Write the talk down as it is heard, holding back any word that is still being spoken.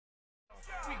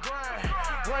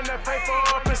Run that paper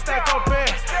up and stack up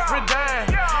every dime.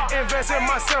 Invest in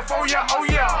myself, oh yeah.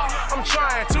 I'm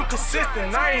trying to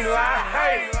consistent, I ain't lying,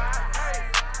 hey.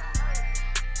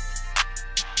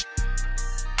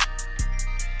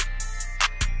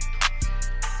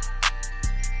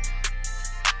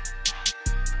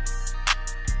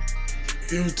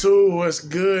 YouTube, what's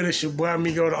good? It's your boy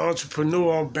Amigo the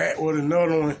Entrepreneur. I'm back with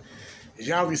another one. As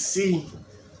y'all can see,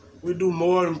 we do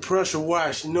more than pressure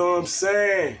wash, you know what I'm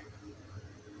saying?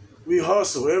 We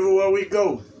hustle everywhere we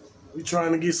go. We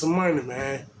trying to get some money,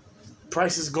 man.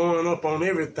 Prices going up on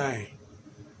everything.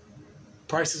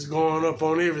 Prices going up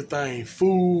on everything.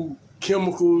 Food,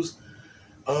 chemicals,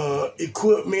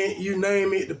 equipment, you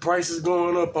name it, the price is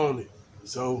going up on it.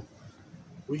 So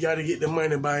we got to get the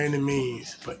money by any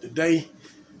means. But today,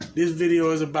 this video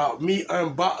is about me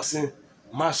unboxing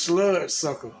my sludge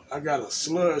sucker. I got a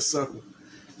sludge sucker.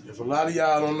 If a lot of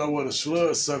y'all don't know what a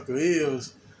sludge sucker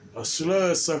is a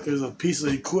piece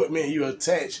of equipment you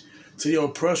attach to your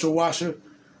pressure washer.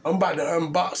 I'm about to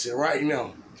unbox it right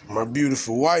now. My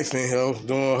beautiful wife in here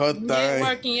doing her thing.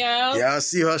 Networking, y'all. Y'all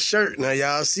see her shirt now.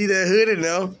 Y'all see that hoodie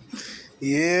now.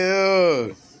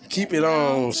 Yeah. Keep it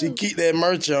on. She keep that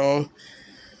merch on.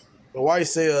 My wife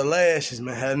say her lashes,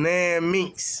 man. Her name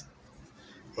Minx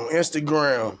on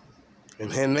Instagram.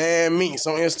 And her name Minx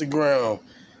on Instagram.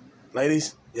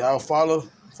 Ladies, y'all follow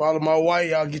my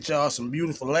wife. Y'all get y'all some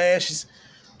beautiful lashes.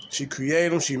 She create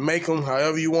them. She make them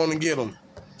however you want to get them.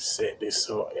 Set this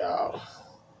up, y'all.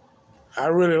 I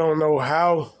really don't know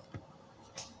how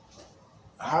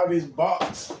this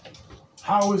box,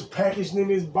 how it's packaged in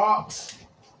this box.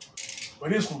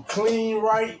 But it's from Clean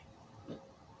Right.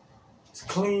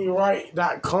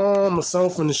 Cleanright.com or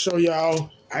something to show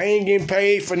y'all. I ain't getting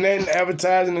paid for nothing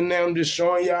advertising and now I'm just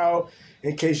showing y'all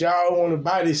in case y'all want to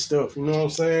buy this stuff, you know what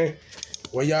I'm saying?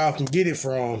 Where y'all can get it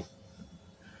from.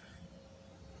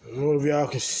 I don't know if y'all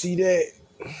can see that.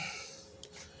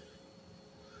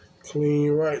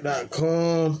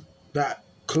 Cleanright.com.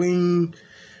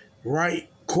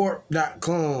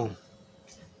 Cleanrightcorp.com.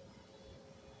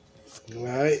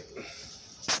 Alright.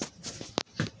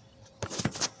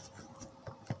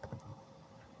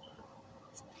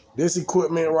 This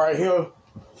equipment right here,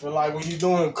 for like when you're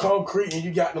doing concrete and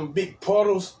you got them big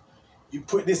puddles, you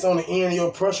put this on the end of your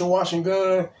pressure washing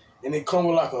gun and it come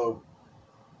with like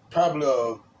probably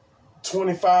a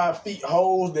 25 feet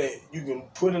hose that you can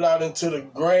put it out into the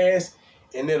grass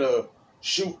and it'll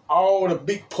shoot all the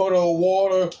big puddle of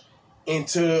water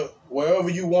into wherever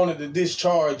you wanted to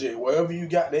discharge it. Wherever you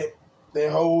got that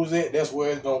hose at, that's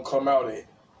where it's gonna come out at.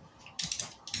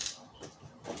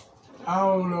 I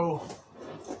don't know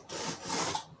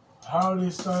how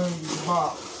this thing is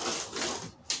boxed.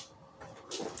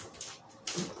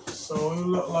 So it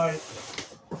look like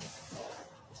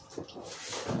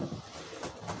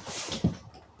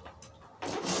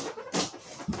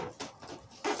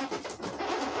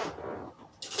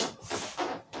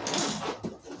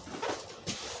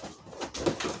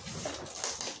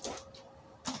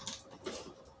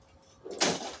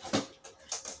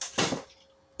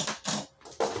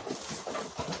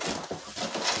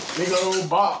big old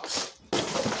box. A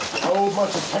whole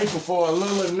bunch of paper for a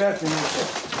little of nothing.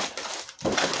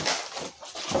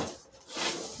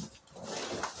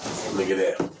 Look at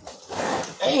that.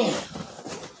 Damn.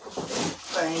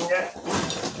 Thing got.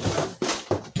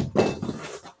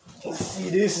 Let's see,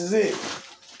 this is it.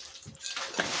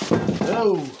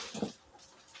 Oh.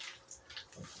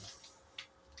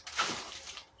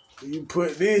 You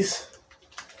put this.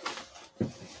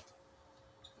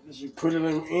 You put it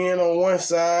in on one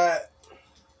side,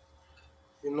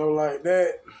 you know, like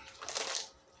that.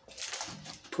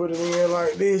 Put it in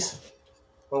like this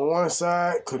on one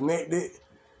side, connect it.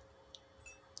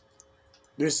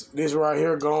 This right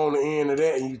here go on the end of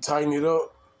that, and you tighten it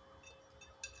up.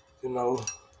 You know,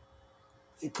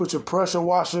 you put your pressure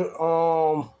washer.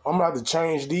 I'm gonna have to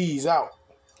change these out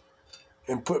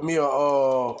and put me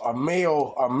a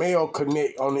male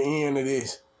connect on the end of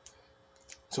this.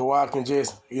 So I can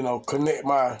just, you know, connect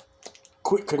my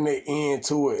quick connect end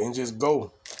to it and just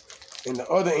go. And the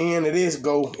other end of this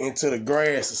go into the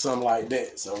grass or something like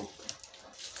that. So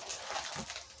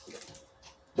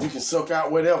you can suck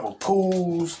out whatever,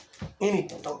 pools,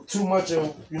 too much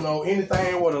of, you know,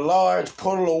 anything with a large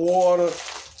puddle of water,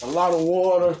 a lot of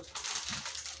water.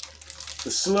 The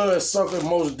sludge sucker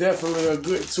most definitely a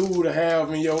good tool to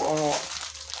have in your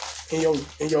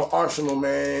arsenal,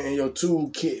 man, in your tool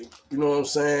kit. You know what I'm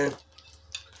saying?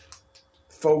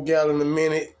 4 gallons a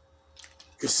minute.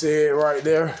 It said right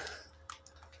there.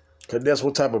 Cause that's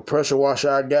what type of pressure washer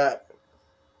I got.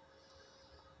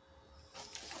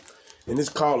 And it's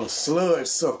called a sludge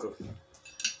sucker.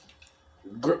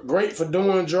 Great for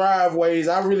doing driveways.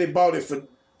 I really bought it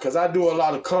because I do a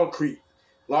lot of concrete,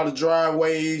 a lot of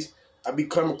driveways. I be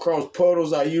coming across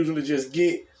puddles. I usually just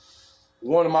get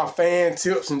one of my fan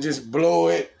tips and just blow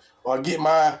it, or get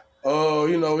my,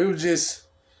 you know, it was just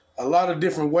a lot of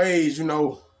different ways, you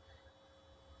know,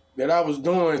 that I was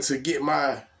doing to get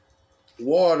my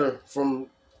water from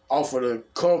off of the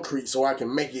concrete so I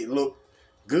can make it look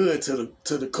good to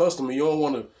the customer. You don't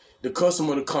want the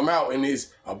customer to come out and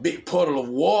it's a big puddle of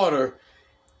water,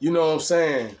 you know what I'm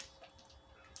saying,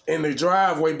 in the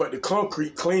driveway, but the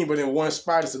concrete clean, but in one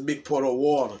spot it's a big puddle of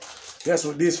water. That's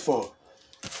what this for.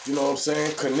 You know what I'm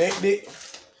saying? Connect it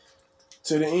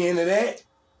to the end of that.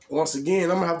 Once again,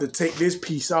 I'm gonna have to take this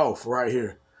piece off right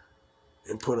here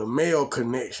and put a male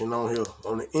connection on here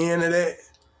on the end of that.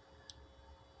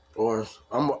 Or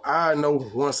I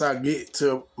know once I get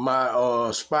to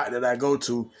my spot that I go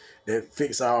to that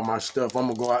fix all my stuff, I'm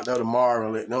gonna go out there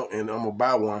tomorrow and I'm gonna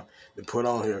buy one to put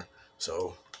on here.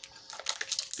 So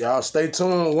y'all stay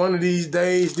tuned. One of these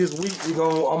days this week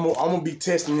I'm gonna be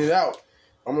testing it out.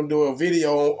 I'm gonna do a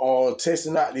video on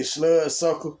testing out this Sludge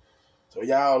sucker. So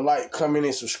y'all like, comment,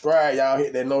 and subscribe. Y'all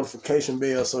hit that notification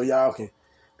bell so y'all can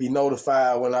be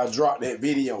notified when I drop that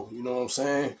video. You know what I'm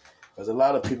saying? Because a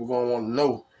lot of people gonna want to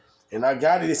know. And I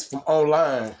got it from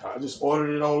online. I just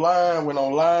ordered it online, went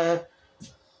online,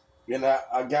 and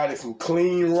I got it from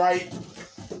Clean Right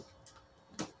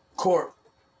Corp.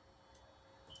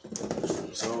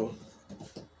 So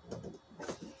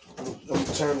I'm gonna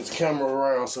turn this camera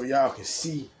around so y'all can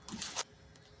see.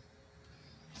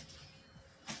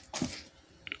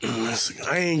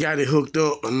 I ain't got it hooked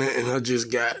up or nothing. I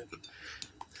just got,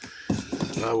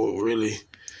 I would really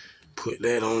put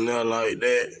that on there like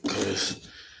that, because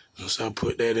once I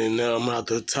put that in there, I'm gonna have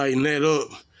to tighten that up.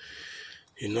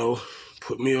 You know,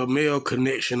 put me a male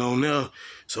connection on there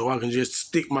so I can just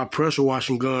stick my pressure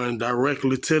washing gun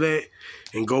directly to that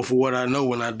and go for what I know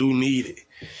when I do need it.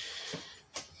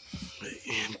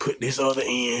 And put this other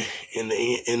end in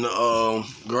the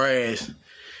grass,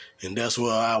 and that's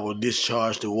where I will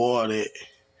discharge the water at.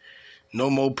 No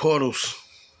more puddles.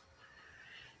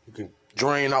 You can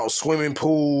drain out swimming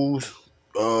pools,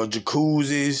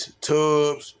 jacuzzis,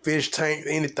 tubs, fish tanks,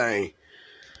 anything,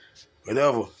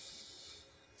 whatever.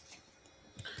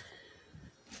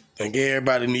 Think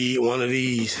everybody need one of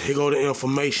these. Here go the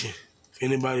information if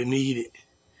anybody need it.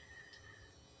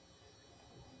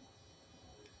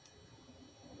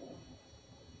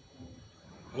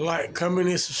 Like, comment,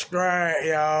 and subscribe,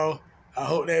 y'all. I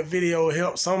hope that video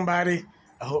helped somebody.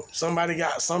 I hope somebody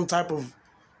got some type of,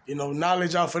 you know,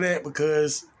 knowledge off of that,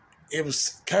 because it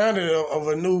was kind of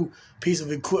a new piece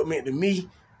of equipment to me.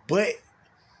 But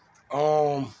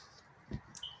I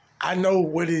know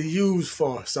what it's used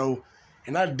for. So,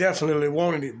 and I definitely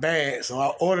wanted it bad. So I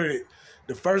ordered it.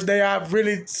 The first day I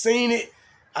really seen it,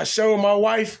 I showed my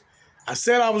wife. I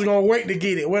said I was going to wait to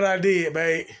get it. What I did,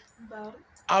 babe?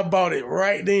 I bought it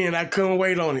right then. I couldn't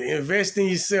wait on it. Invest in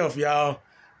yourself, y'all.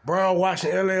 Brown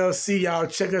Washing LLC, y'all.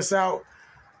 Check us out.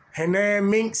 Hanan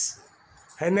Minks.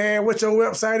 Hanan, what your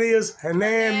website is?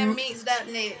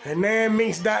 HananMinks.net.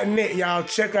 HananMinks.net, y'all.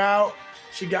 Check her out.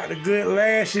 She got the good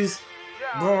lashes.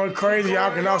 Going crazy.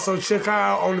 Y'all can also check her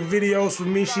out on the videos with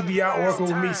me. She be out working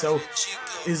with me, so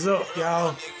it's up,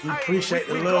 y'all. We appreciate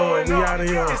the love. We out of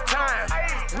here.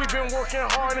 We've been working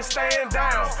hard and staying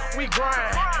down. We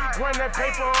grind, run that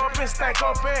paper up and stack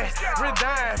up and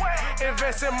redign.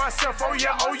 Invest in myself, oh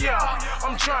yeah, oh yeah.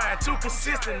 I'm trying, too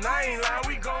consistent, I ain't lying,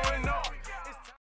 we going up.